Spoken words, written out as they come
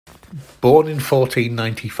Born in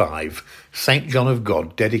 1495, St. John of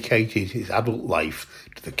God dedicated his adult life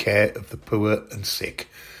to the care of the poor and sick,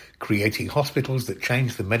 creating hospitals that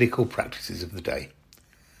changed the medical practices of the day.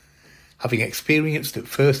 Having experienced at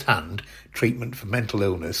first hand treatment for mental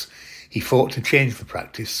illness, he fought to change the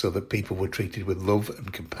practice so that people were treated with love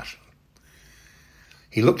and compassion.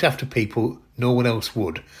 He looked after people no one else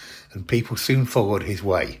would, and people soon followed his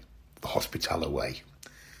way, the Hospitaller way.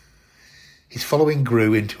 His following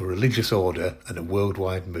grew into a religious order and a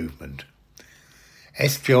worldwide movement.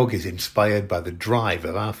 SJOG is inspired by the drive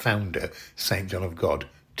of our founder, St. John of God,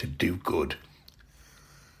 to do good.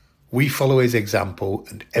 We follow his example,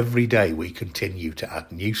 and every day we continue to add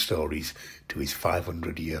new stories to his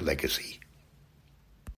 500-year legacy.